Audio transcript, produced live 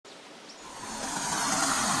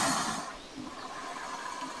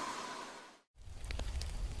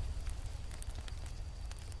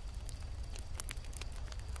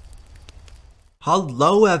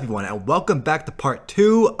Hello everyone and welcome back to part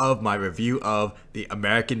 2 of my review of the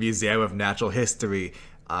American Museum of Natural History.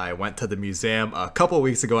 I went to the museum a couple of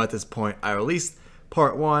weeks ago at this point. I released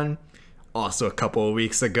part 1 also a couple of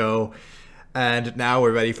weeks ago, and now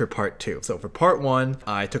we're ready for part 2. So for part 1,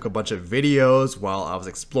 I took a bunch of videos while I was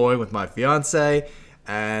exploring with my fiance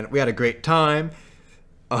and we had a great time.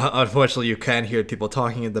 Unfortunately, you can hear people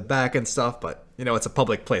talking in the back and stuff, but you know, it's a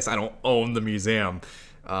public place. I don't own the museum.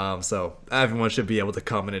 So everyone should be able to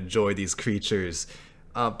come and enjoy these creatures.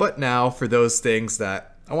 But now, for those things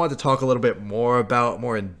that I wanted to talk a little bit more about,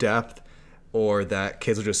 more in depth, or that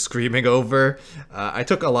kids are just screaming over, I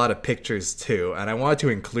took a lot of pictures too, and I wanted to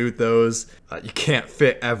include those. You can't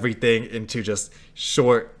fit everything into just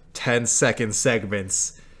short 10-second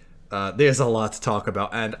segments. There's a lot to talk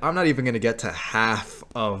about, and I'm not even going to get to half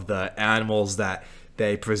of the animals that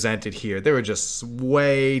they presented here. There were just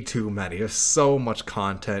way too many. There's so much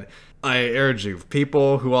content. I urge you,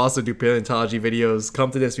 people who also do paleontology videos, come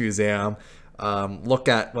to this museum, look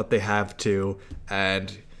at what they have to,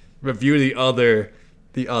 and review the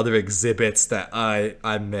other exhibits that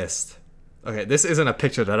I missed. Okay, this isn't a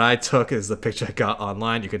picture that I took. It's the picture I got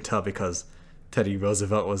online. You can tell because Teddy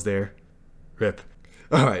Roosevelt was there. Rip.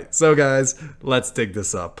 Alright, so guys, let's dig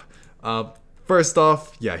this up. First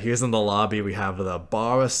off, yeah, here's in the lobby we have the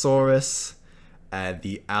Barosaurus and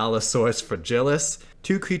the Allosaurus fragilis,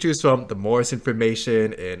 two creatures from the Morrison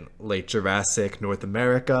Formation in late Jurassic North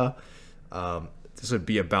America. This would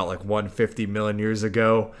be about like 150 million years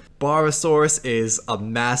ago. Barosaurus is a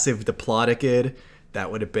massive diplodocid that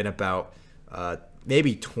would have been about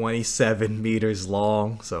maybe 27 meters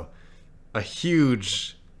long, so a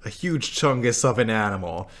huge chungus of an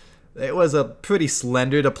animal. It was a pretty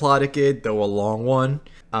slender diplodocid, though a long one.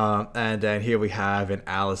 And then here we have an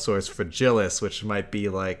Allosaurus fragilis, which might be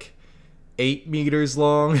like 8 meters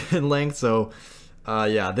long in length. So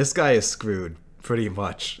yeah, this guy is screwed pretty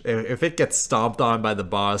much. If it gets stomped on by the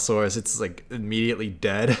Barosaurus, it's like immediately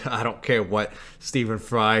dead. I don't care what Stephen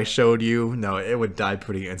Fry showed you. No, it would die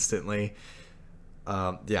pretty instantly.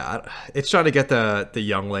 Yeah, it's trying to get the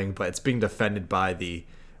youngling, but it's being defended by the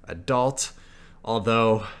adult,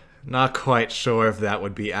 although not quite sure if that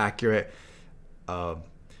would be accurate.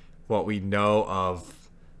 What we know of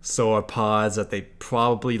sauropods, that they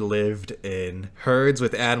probably lived in herds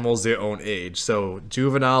with animals their own age. So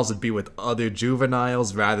juveniles would be with other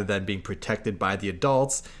juveniles rather than being protected by the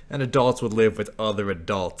adults, and adults would live with other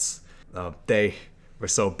adults. They were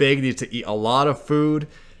so big, needed to eat a lot of food,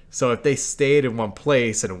 so if they stayed in one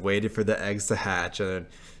place and waited for the eggs to hatch and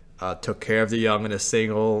took care of the young in a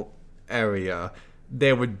single area,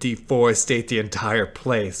 they would deforestate the entire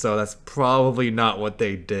place, so that's probably not what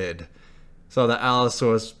they did. So the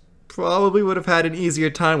Allosaurus probably would have had an easier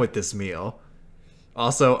time with this meal.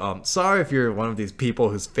 Also, sorry if you're one of these people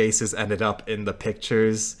whose faces ended up in the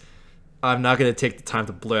pictures. I'm not going to take the time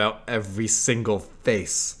to blur out every single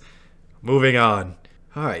face. Moving on.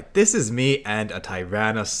 Alright, this is me and a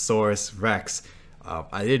Tyrannosaurus Rex.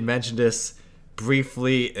 I did mention this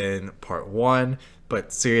briefly in part 1,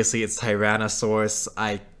 but seriously, it's Tyrannosaurus.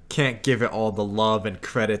 I can't give it all the love and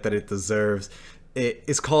credit that it deserves. It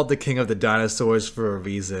is called the king of the dinosaurs for a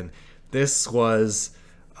reason. This was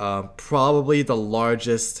probably the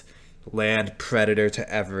largest land predator to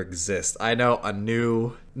ever exist. I know a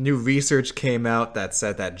new research came out that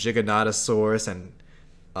said that Giganotosaurus and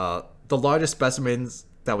the largest specimens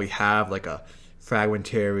that we have, like a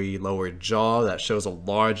fragmentary lower jaw that shows a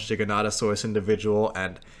large Giganotosaurus individual,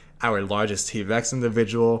 and our largest T-Rex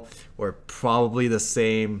individual were probably the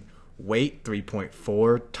same weight,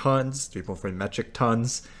 3.4 tons, 3.4 metric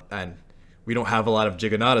tons, and we don't have a lot of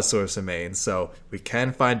Giganotosaurus remains, so we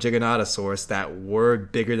can find Giganotosaurus that were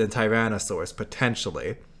bigger than Tyrannosaurus,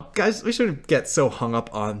 potentially. Guys, we shouldn't get so hung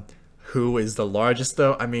up on who is the largest,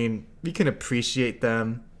 though. I mean, we can appreciate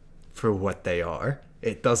them for what they are.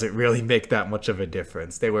 It doesn't really make that much of a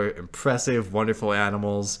difference. They were impressive, wonderful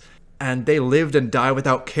animals, and they lived and died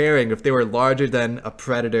without caring if they were larger than a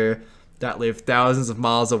predator that lived thousands of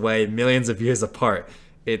miles away, millions of years apart.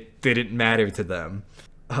 It didn't matter to them.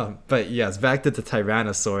 But yes, back to the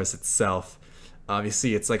Tyrannosaurus itself. You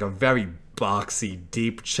see, it's like a very boxy,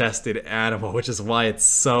 deep-chested animal, which is why it's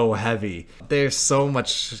so heavy. They're so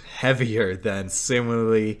much heavier than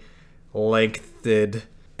similarly lengthed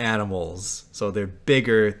animals, so they're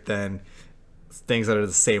bigger than things that are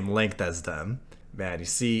the same length as them. Man, you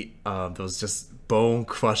see those just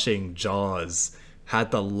bone-crushing jaws.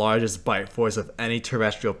 Had the largest bite force of any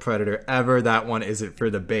terrestrial predator ever. That one isn't for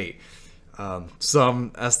debate.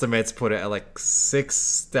 Some estimates put it at like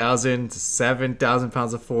 6,000 to 7,000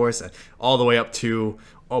 pounds of force, and all the way up to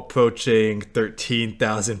approaching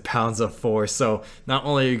 13,000 pounds of force. So not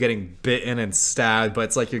only are you getting bitten and stabbed, but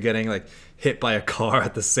it's like you're getting like hit by a car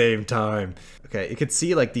at the same time. Okay, you can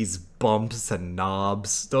see like these bumps and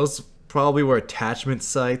knobs. Those probably were attachment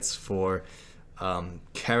sites for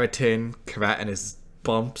keratinous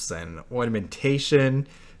bumps and ornamentation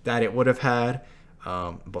that it would have had,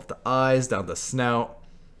 above the eyes, down the snout.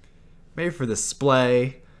 Maybe for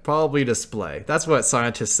display. Probably display. That's what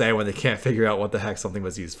scientists say when they can't figure out what the heck something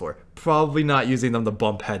was used for. Probably not using them to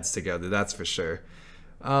bump heads together, that's for sure.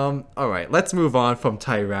 Alright, let's move on from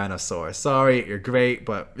Tyrannosaurus. Sorry, you're great,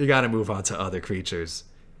 but you gotta move on to other creatures.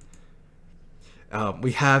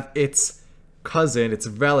 We have its cousin, its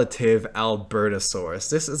relative, Albertosaurus.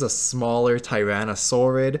 This is a smaller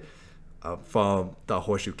tyrannosaurid from the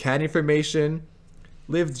Horseshoe Canyon Formation.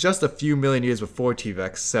 Lived just a few million years before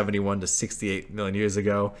T-Rex, 71 to 68 million years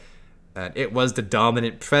ago, and it was the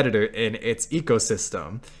dominant predator in its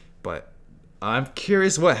ecosystem. But I'm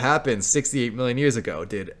curious what happened 68 million years ago.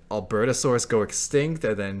 Did Albertosaurus go extinct,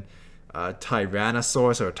 and then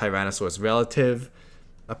Tyrannosaurus or Tyrannosaurus relative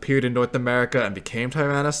appeared in North America and became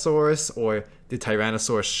Tyrannosaurus, or did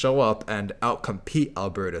Tyrannosaurus show up and outcompete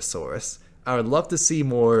Albertosaurus? I would love to see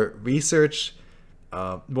more research,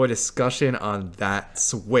 more discussion on that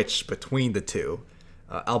switch between the two.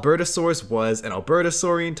 Albertosaurus was an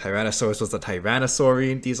Albertosaurian, Tyrannosaurus was a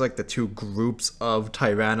Tyrannosaurian. These are like the two groups of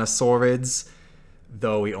Tyrannosaurids,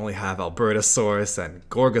 though we only have Albertosaurus and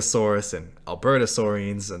Gorgosaurus and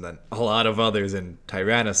Albertosaurians, and then a lot of others in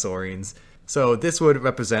Tyrannosaurians. So this would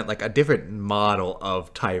represent like a different model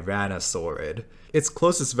of Tyrannosaurid. Its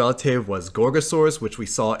closest relative was Gorgosaurus, which we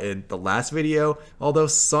saw in the last video, although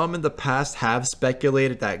some in the past have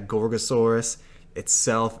speculated that Gorgosaurus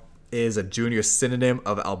itself is a junior synonym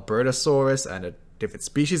of Albertosaurus and a different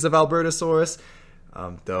species of Albertosaurus,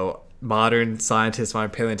 though modern scientists,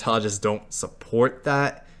 modern paleontologists don't support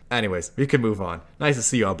that. Anyways, we can move on. Nice to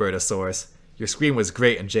see you, Albertosaurus. Your scream was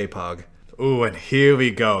great in JPOG. Ooh, and here we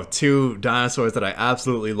go. Two dinosaurs that I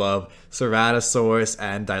absolutely love, Ceratosaurus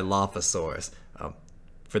and Dilophosaurus.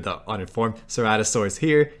 For the uninformed, Ceratosaurus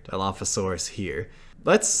here, Dilophosaurus here.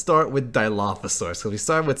 Let's start with Dilophosaurus, because we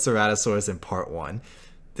started with Ceratosaurus in part 1.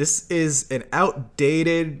 This is an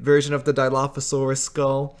outdated version of the Dilophosaurus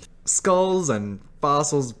skull. Skulls and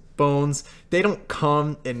fossils, bones, they don't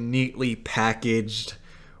come in neatly packaged,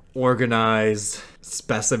 organized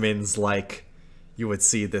specimens like you would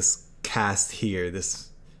see this cast here,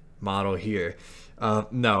 this model here.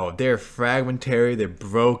 No, they're fragmentary, they're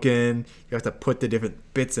broken. You have to put the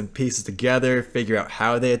different bits and pieces together, figure out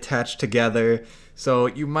how they attach together. So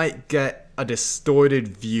you might get a distorted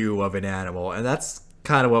view of an animal, and that's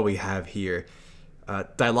kind of what we have here.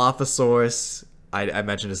 Dilophosaurus, I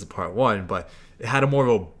mentioned this in part 1, but it had a more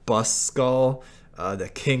robust skull.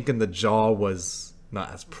 The kink in the jaw was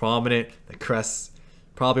not as prominent. The crest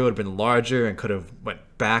probably would have been larger and could have went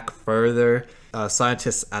back further.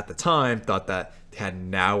 Scientists at the time thought that they had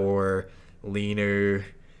narrower, leaner,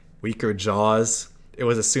 weaker jaws. It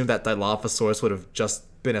was assumed that Dilophosaurus would have just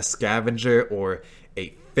been a scavenger or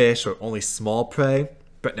ate fish or only small prey.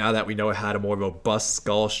 But now that we know it had a more robust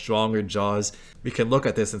skull, stronger jaws, we can look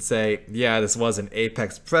at this and say, yeah, this was an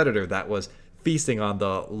apex predator that was feasting on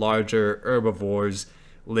the larger herbivores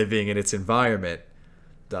living in its environment.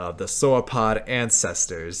 The sauropod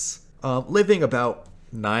ancestors. Living about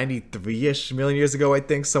 93-ish million years ago, I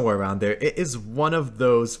think, somewhere around there. It is one of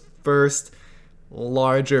those first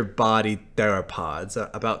larger bodied theropods,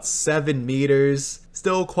 about 7 meters,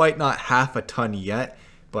 still quite not half a ton yet,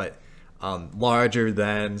 but larger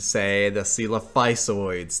than, say, the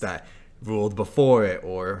Coelophysoids that ruled before it,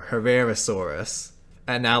 or Herrerasaurus.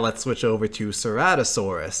 And now let's switch over to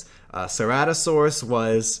Ceratosaurus. Ceratosaurus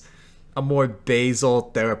was a more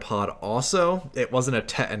basal theropod also. It wasn't a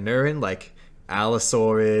tetanuran like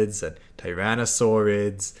Allosaurids and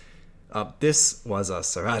Tyrannosaurids. This was a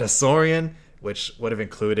Ceratosaurian, which would have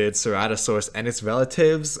included Ceratosaurus and its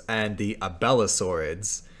relatives and the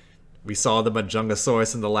Abelisaurids. We saw the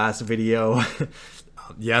Majungasaurus in the last video.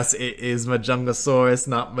 Yes, it is Majungasaurus,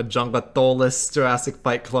 not Majungatholus, Jurassic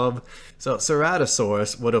Fight Club. So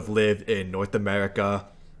Ceratosaurus would have lived in North America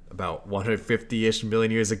about 150-ish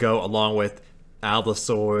million years ago, along with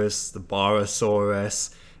Allosaurus, the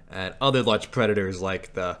Barosaurus, and other large predators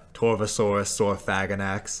like the Torvosaurus,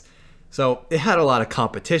 Saurophaganax. So it had a lot of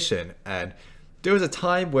competition, and there was a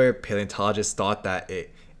time where paleontologists thought that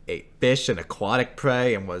it ate fish and aquatic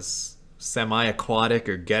prey and was semi-aquatic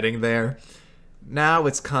or getting there. Now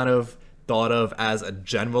it's kind of thought of as a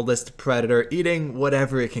generalist predator, eating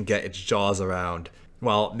whatever it can get its jaws around.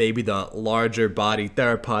 while maybe the larger bodied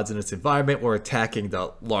theropods in its environment were attacking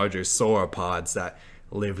the larger sauropods that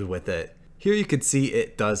lived with it. Here you can see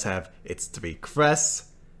it does have its 3 crests.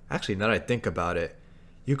 Actually, now that I think about it,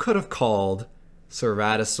 you could have called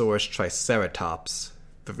Ceratosaurus triceratops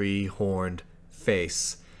 3-horned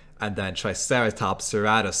face, and then Triceratops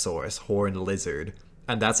ceratosaurus horned lizard,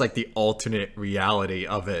 and that's like the alternate reality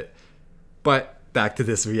of it. But back to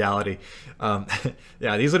this reality.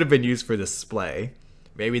 Yeah, these would have been used for display.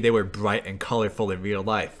 Maybe they were bright and colorful in real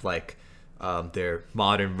life, like their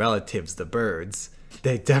modern relatives, the birds.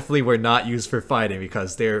 They definitely were not used for fighting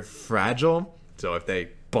because they're fragile, so if they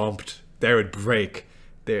bumped, they would break.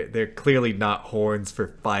 They're clearly not horns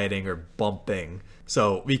for fighting or bumping,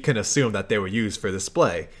 so we can assume that they were used for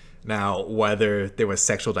display. Now, whether there was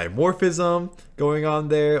sexual dimorphism going on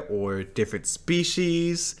there, or different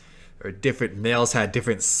species, or different males had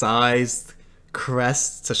different sized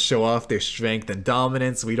crests to show off their strength and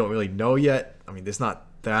dominance, we don't really know yet. I mean, there's not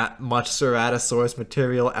that much Ceratosaurus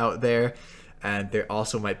material out there, and there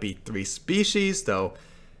also might be 3 species, though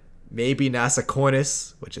maybe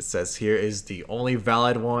Nasicornis, which it says here is the only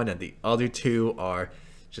valid one, and the other 2 are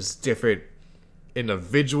just different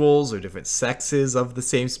individuals or different sexes of the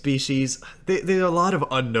same species. There are a lot of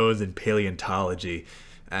unknowns in paleontology,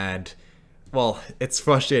 and well, it's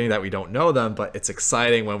frustrating that we don't know them, but it's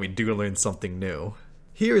exciting when we do learn something new.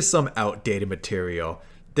 Here is some outdated material.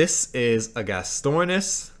 This is a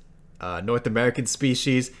Gastornis, North American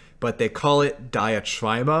species, but they call it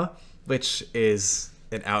Diatryma, which is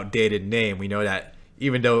an outdated name. We know that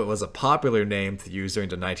even though it was a popular name to use during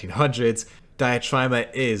the 1900s,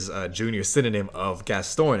 Diatryma is a junior synonym of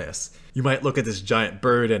Gastornis. You might look at this giant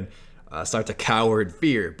bird and start to cower in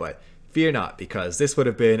fear, but fear not, because this would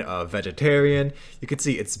have been a vegetarian. You can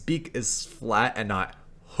see its beak is flat and not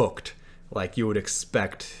hooked, like you would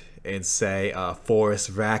expect in, say, Forest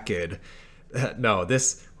Raccoon. No,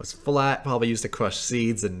 this was flat, probably used to crush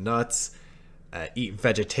seeds and nuts, eat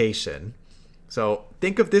vegetation. So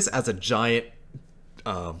think of this as a giant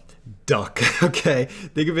duck, okay?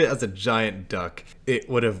 Think of it as a giant duck. It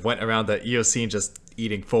would have went around the Eocene just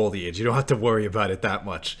eating foliage. You don't have to worry about it that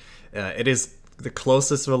much. It is the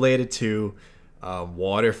closest related to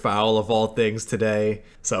waterfowl of all things today.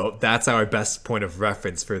 So that's our best point of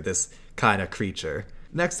reference for this kind of creature.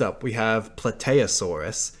 Next up, we have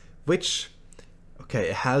Plateosaurus, which, okay,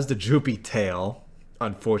 it has the droopy tail,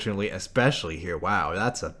 unfortunately, especially here. Wow,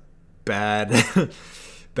 that's a bad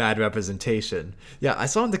bad representation. Yeah, I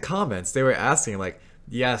saw in the comments they were asking, like,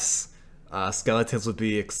 yes, skeletons would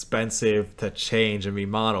be expensive to change and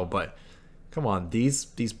remodel, but come on, these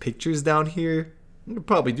pictures down here, you could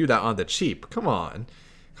probably do that on the cheap. Come on.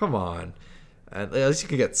 At least you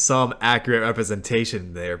can get some accurate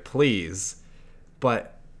representation there, please.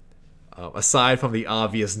 But aside from the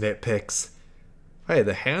obvious nitpicks, hey,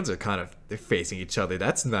 the hands are they're facing each other.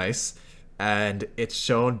 That's nice. And it's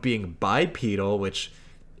shown being bipedal, which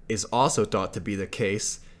is also thought to be the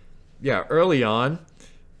case. Yeah, early on,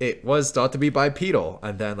 it was thought to be bipedal.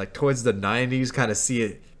 And then like towards the 90s, kind of see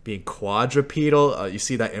it being quadrupedal. You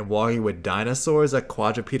see that in Walking with Dinosaurs, a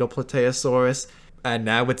quadrupedal Plateosaurus. And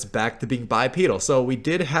now it's back to being bipedal. So we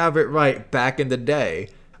did have it right back in the day.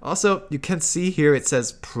 Also, you can see here it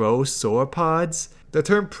says prosauropods. The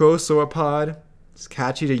term prosauropod is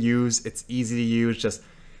catchy to use. It's easy to use. Just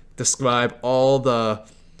describe all the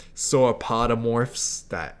sauropodomorphs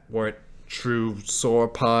that weren't true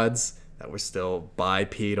sauropods, that were still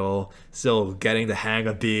bipedal, still getting the hang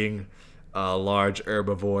of being a large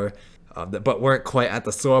herbivore, but weren't quite at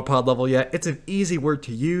the sauropod level yet. It's an easy word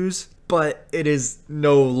to use, but it is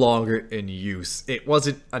no longer in use. It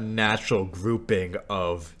wasn't a natural grouping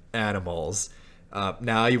of animals.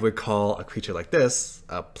 Now you would call a creature like this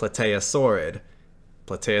a plateosaurid.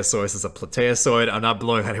 Plateosaurus is a plateosaurid. I'm not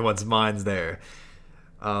blowing anyone's minds there.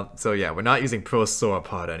 So yeah, we're not using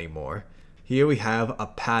prosauropod anymore. Here we have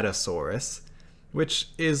Apatosaurus, which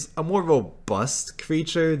is a more robust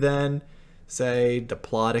creature than, say,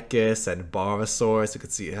 Diplodocus and Barosaurus. You can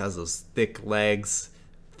see it has those thick legs,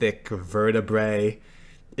 thick vertebrae.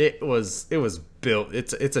 It was built.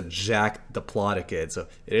 It's a jacked Diplodocus, so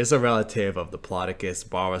it is a relative of Diplodocus,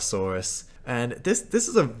 Barosaurus, and this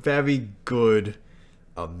is a very good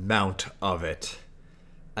amount of it.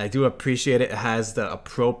 I do appreciate it. It has the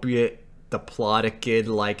appropriate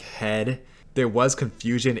Diplodocid-like head. There was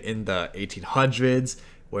confusion in the 1800s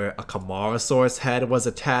where a Camarasaurus head was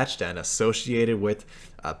attached and associated with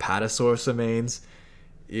Apatosaurus remains.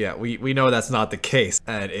 Yeah, we know that's not the case,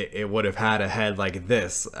 and it would have had a head like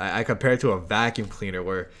this. I compare it to a vacuum cleaner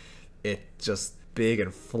where it's just big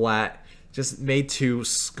and flat, just made to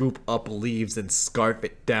scoop up leaves and scarf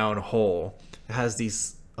it down whole. It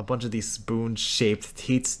has a bunch of these spoon-shaped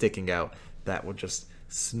teeth sticking out that will just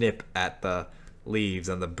snip at the leaves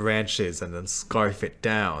and the branches and then scarf it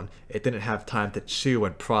down. It didn't have time to chew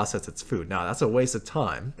and process its food. Now, that's a waste of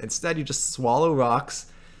time. Instead, you just swallow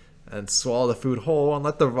rocks and swallow the food whole and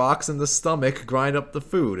let the rocks in the stomach grind up the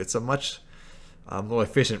food. It's a much more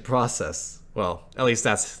efficient process. Well, at least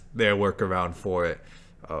that's their workaround for it.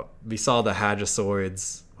 We saw the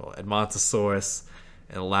hadrosaurids, Edmontosaurus,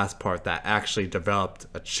 and the last part that actually developed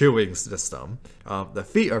a chewing system. The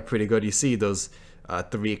feet are pretty good. You see those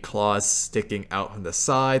 3 claws sticking out from the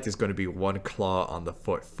side. There's going to be 1 claw on the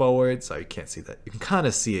foot forward, so you can't see that. You can kind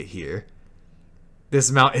of see it here. This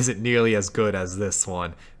mount isn't nearly as good as this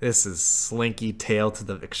one. This is slinky tail to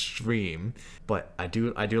the extreme, but I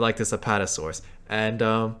do like this Apatosaurus. And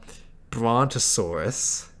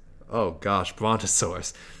Brontosaurus. Oh gosh,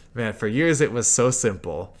 Brontosaurus. Man, for years it was so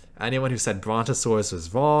simple. Anyone who said Brontosaurus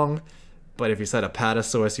was wrong, but if you said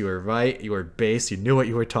Apatosaurus, you were right. You were base. You knew what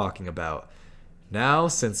you were talking about. Now,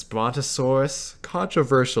 since Brontosaurus,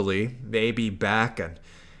 controversially, may be back and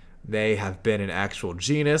may have been an actual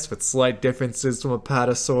genus with slight differences from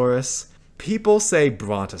Apatosaurus, people say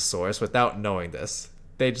Brontosaurus without knowing this.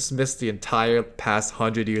 They just miss the entire past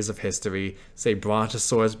 100 years of history, say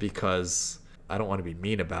Brontosaurus because, I don't want to be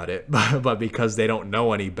mean about it, but because they don't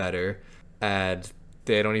know any better, and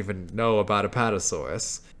they don't even know about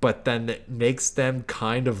Apatosaurus. But then it makes them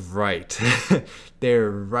kind of right.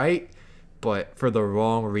 They're right, but for the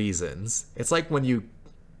wrong reasons. It's like when you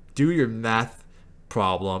do your math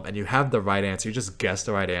problem and you have the right answer, you just guess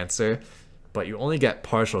the right answer, but you only get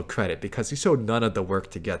partial credit because you showed none of the work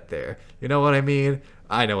to get there. You know what I mean?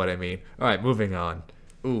 I know what I mean. Alright, moving on.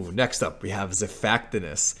 Ooh, next up we have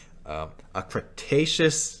Zephactinus, a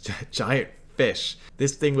Cretaceous giant fish.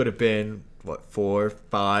 This thing would have been, what,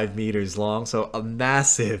 4-5 meters long, so a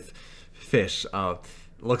massive fish.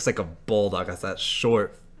 Looks like a bulldog, has that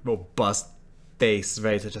short, robust face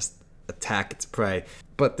ready to just attack its prey.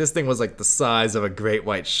 But this thing was like the size of a great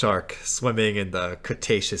white shark swimming in the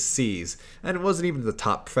Cretaceous seas. And it wasn't even the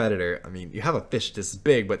top predator. I mean, you have a fish this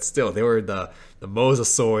big, but still, they were the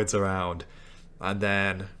mosasaurs around. And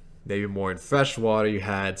then, maybe more in freshwater, you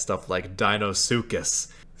had stuff like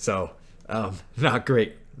Dinosuchus. So, not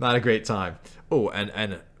great. Not a great time. Oh,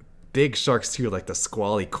 and big sharks too, like the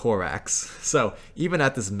squally corax. So even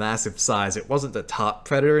at this massive size, it wasn't the top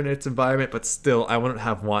predator in its environment, but still, I wouldn't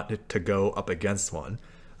have wanted to go up against one.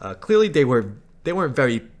 Clearly, they weren't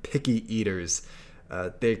very picky eaters.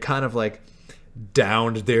 They kind of like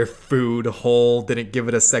downed their food whole, didn't give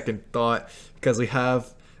it a second thought, because we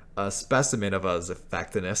have a specimen of a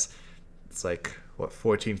Zephactinus. It's like, what,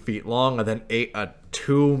 14 feet long, and then ate a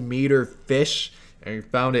 2-meter fish, and we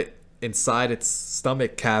found it inside its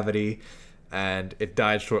stomach cavity, and it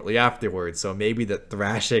died shortly afterwards. So maybe the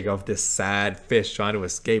thrashing of this sad fish trying to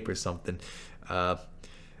escape or something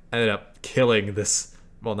ended up killing this,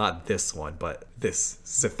 well, not this one, but this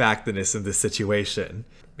Zephactinus in this situation.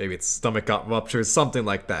 Maybe its stomach got ruptured, something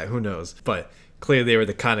like that, who knows. But clearly they were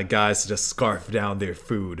the kind of guys to just scarf down their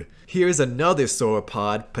food. Here's another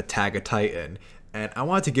sauropod, Patagotitan, and I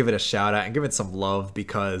wanted to give it a shout out and give it some love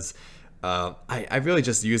because I really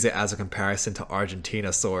just use it as a comparison to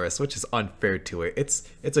Argentinosaurus, which is unfair to it.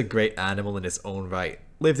 It's a great animal in its own right.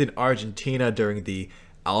 Lived in Argentina during the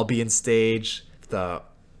Albian stage, the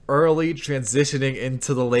early transitioning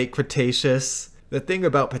into the late Cretaceous. The thing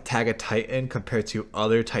about Patagotitan compared to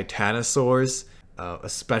other titanosaurs,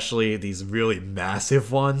 especially these really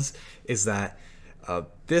massive ones, is that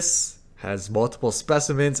this has multiple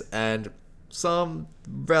specimens and some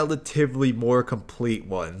relatively more complete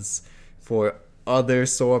ones. For other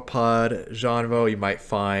sauropod genre, you might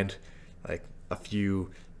find like a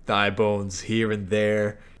few thigh bones here and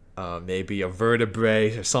there, maybe a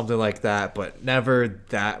vertebrae or something like that, but never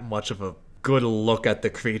that much of a good look at the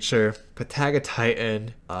creature.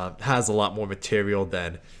 Patagotitan has a lot more material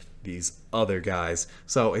than these other guys,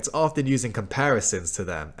 so it's often using comparisons to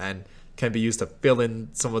them and can be used to fill in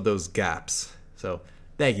some of those gaps. So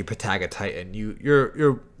thank you, Patagotitan.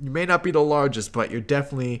 You may not be the largest, but you're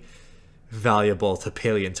definitely valuable to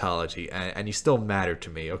paleontology, and you still matter to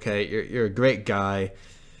me, okay? You're a great guy.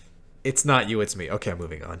 It's not you, it's me. Okay,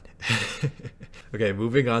 moving on. Okay,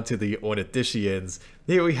 moving on to the Ornithischians.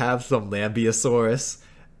 Here we have some Lambeosaurus,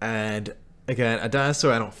 and again, a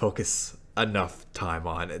dinosaur I don't focus enough time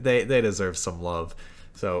on. They deserve some love.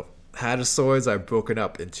 So, hadrosaurs are broken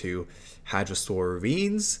up into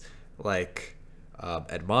hadrosaurines, like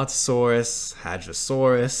Edmontosaurus,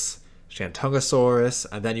 Hadrosaurus, Shantungosaurus,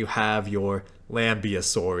 and then you have your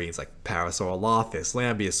Lambeosaurines like Parasaurolophus,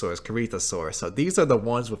 Lambeosaurus, Corythosaurus. So these are the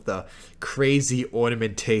ones with the crazy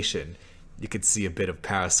ornamentation. You can see a bit of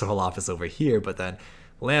Parasaurolophus over here, but then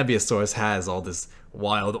Lambeosaurus has all this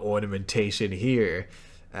wild ornamentation here,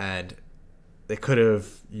 and they could have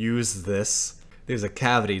used this. There's a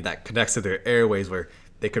cavity that connects to their airways where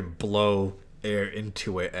they could blow air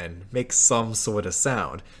into it and make some sort of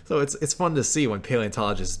sound. So it's fun to see when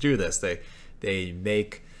paleontologists do this. They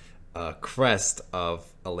make a crest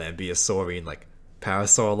of a Lambeosaurine like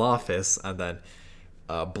Parasaurolophus and then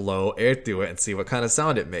blow air through it and see what kind of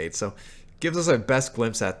sound it made. So it gives us our best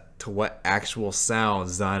glimpse at to what actual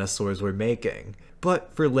sounds dinosaurs were making.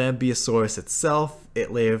 But for Lambeosaurus itself,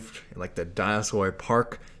 it lived in like the dinosaur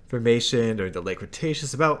park formation during the late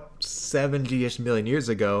Cretaceous about 70-ish million years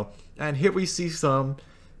ago. And here we see some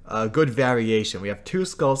good variation. We have two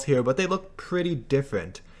skulls here, but they look pretty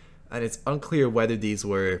different. And it's unclear whether these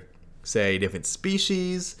were, say, different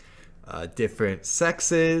species, different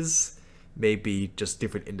sexes, maybe just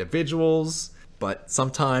different individuals. But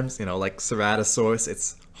sometimes, like Ceratosaurus,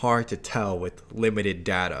 it's hard to tell with limited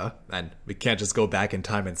data, and we can't just go back in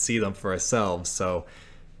time and see them for ourselves, so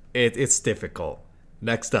it's difficult.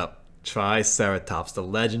 Next up, Triceratops, the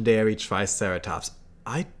legendary Triceratops.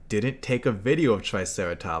 I didn't take a video of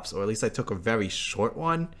Triceratops, or at least I took a very short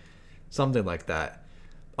one, something like that.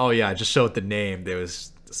 Oh yeah, I just showed the name. There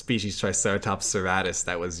was the species Triceratops serratus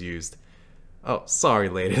that was used. Oh, sorry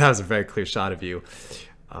lady, that was a very clear shot of you.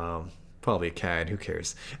 Probably a Karen, who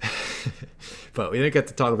cares? But we didn't get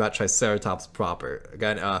to talk about Triceratops proper.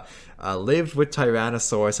 Again, lived with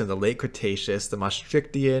Tyrannosaurus in the late Cretaceous, the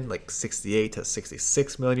Maastrichtian, like 68 to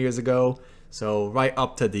 66 million years ago. So right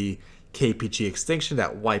up to the KPG extinction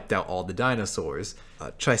that wiped out all the dinosaurs.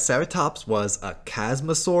 Triceratops was a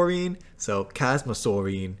Chasmosaurine. So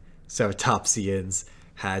Chasmosaurine ceratopsians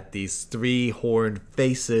had these three-horned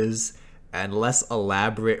faces and less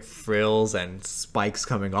elaborate frills and spikes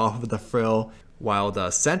coming off of the frill, while the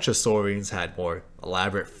Centrosaurines had more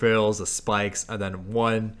elaborate frills, the spikes, and then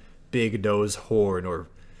one big nose horn or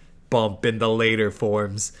bump in the later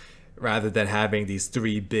forms, rather than having these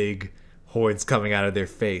three big horns coming out of their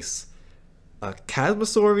face.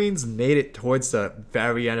 Chasmosaurines made it towards the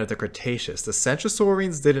very end of the Cretaceous. The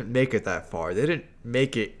Centrosaurines didn't make it that far. They didn't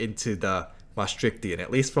make it into the Maastrichtian,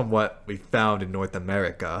 at least from what we found in North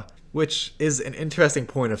America, which is an interesting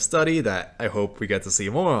point of study that I hope we get to see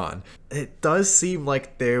more on. It does seem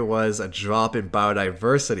like there was a drop in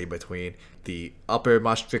biodiversity between the upper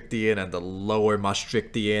Maastrichtian and the lower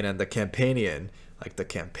Maastrichtian and the Campanian. Like the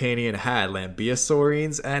Campanian had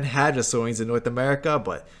Lambeosaurines and Hadrosaurines in North America,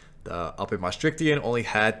 but the upper Maastrichtian only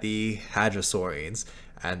had the Hadrosaurines,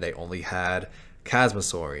 and they only had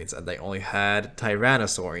Chasmosaurines, and they only had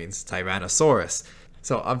Tyrannosaurines, Tyrannosaurus.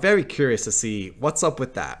 So I'm very curious to see what's up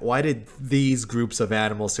with that. Why did these groups of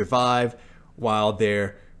animals survive while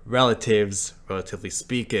their relatives, relatively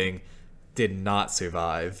speaking, did not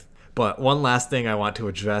survive? But one last thing I want to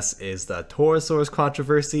address is the Torosaurus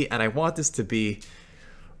controversy, and I want this to be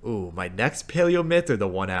my next paleo myth or the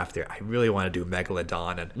one after. I really want to do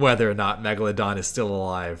Megalodon and whether or not Megalodon is still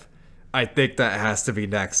alive. I think that has to be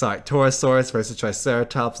next. Sorry, Torosaurus versus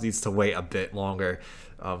Triceratops needs to wait a bit longer.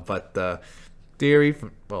 But the theory,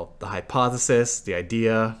 well, the hypothesis, the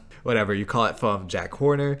idea, whatever you call it, from Jack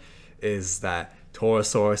Horner, is that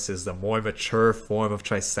Torosaurus is the more mature form of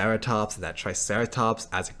Triceratops, and that Triceratops,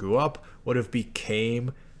 as it grew up, would have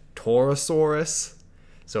became Torosaurus.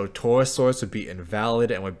 So Torosaurus would be invalid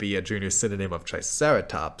and would be a junior synonym of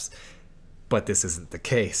Triceratops. But this isn't the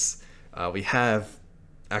case. We have,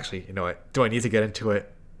 actually, you know what, do I need to get into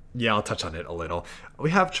it? Yeah, I'll touch on it a little.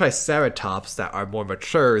 We have Triceratops that are more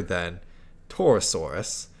mature than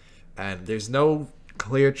Torosaurus, and there's no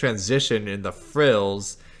clear transition in the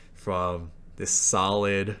frills from this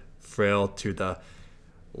solid frill to the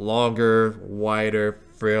longer, wider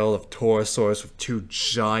frill of Torosaurus with two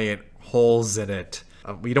giant holes in it.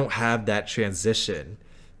 We don't have that transition.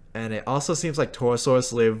 And it also seems like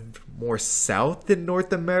Torosaurus lived more south in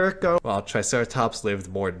North America, while Triceratops lived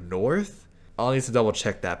more north. I'll need to double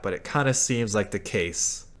check that, but it kind of seems like the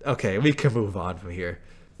case. Okay, we can move on from here.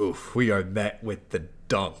 Oof, we are met with the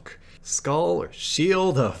dunk. Skull or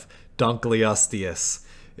shield of Dunkleosteus.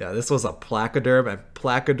 Yeah, this was a placoderm, and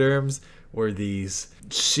placoderms were these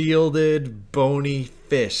shielded, bony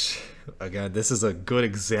fish. Again, this is a good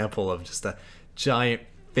example of just a giant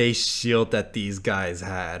face shield that these guys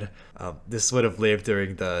had. This would have lived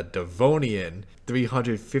during the Devonian,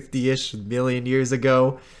 350-ish million years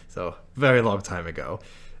ago, so very long time ago.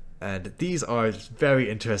 And these are very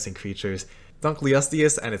interesting creatures.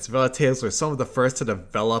 Dunkleosteus and its relatives were some of the first to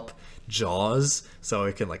develop jaws, so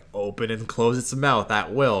it can like open and close its mouth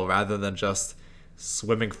at will rather than just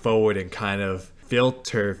swimming forward and kind of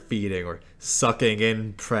filter feeding or sucking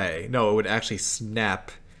in prey. No, it would actually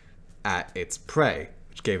snap at its prey,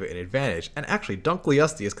 which gave it an advantage. And actually,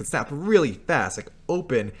 Dunkleosteus could snap really fast, like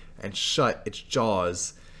open and shut its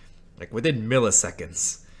jaws like within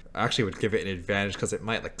milliseconds. Actually would give it an advantage because it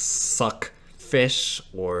might like suck fish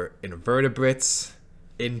or invertebrates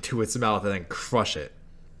into its mouth and then crush it.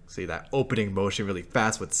 See, that opening motion really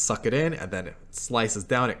fast would suck it in, and then it slices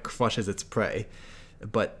down, it crushes its prey.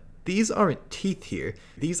 But these aren't teeth here.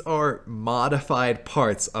 These are modified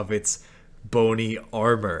parts of its bony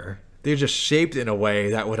armor. They're just shaped in a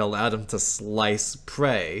way that would allow them to slice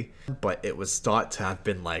prey. But it was thought to have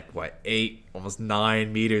been like, what, 8, almost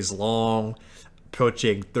 9 meters long,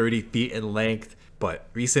 approaching 30 feet in length. But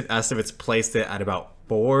recent estimates placed it at about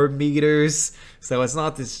 4 meters. So it's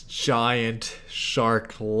not this giant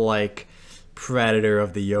shark-like predator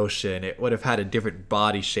of the ocean. It would have had a different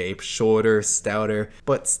body shape, shorter, stouter,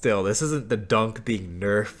 but still, this isn't the dunk being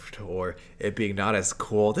nerfed or it being not as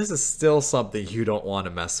cool. This is still something you don't want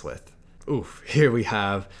to mess with. Oof, here we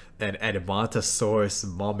have an Edmontosaurus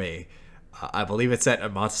mummy. I believe it said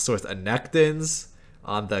Edmontosaurus annectens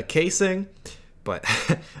on the casing, but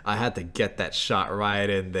I had to get that shot right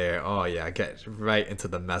in there. Oh yeah, get right into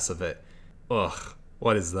the mess of it. Ugh,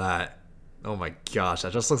 what is that? Oh my gosh,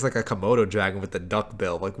 that just looks like a Komodo dragon with the duck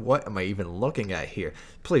bill. Like, what am I even looking at here?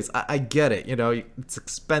 Please, I get it, you know, it's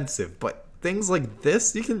expensive, but things like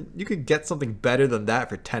this, you can get something better than that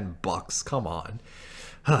for $10. Come on.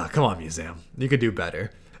 Come on, museum. You could do better.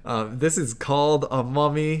 This is called a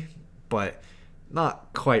mummy, but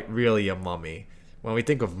not quite really a mummy. When we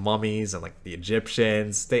think of mummies and like the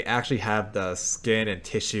Egyptians, they actually have the skin and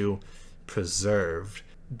tissue preserved.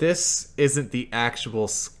 This isn't the actual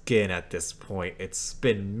skin at this point. It's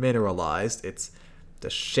been mineralized. It's the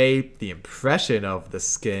shape, the impression of the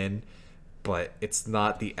skin, but it's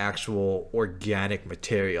not the actual organic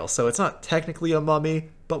material. So it's not technically a mummy,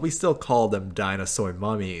 but we still call them dinosaur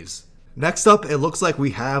mummies. Next up, it looks like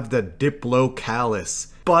we have the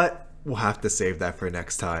Diplocalus, but we'll have to save that for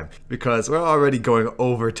next time because we're already going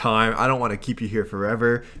over time. I don't want to keep you here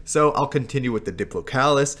forever, so I'll continue with the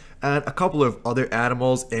Diplocalus and a couple of other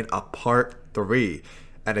animals in a part 3.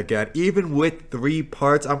 And again, even with 3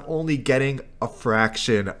 parts, I'm only getting a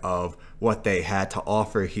fraction of what they had to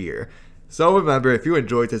offer here. So remember, if you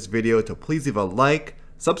enjoyed this video, to please leave a like,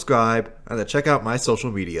 subscribe, and then check out my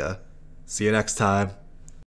social media. See you next time.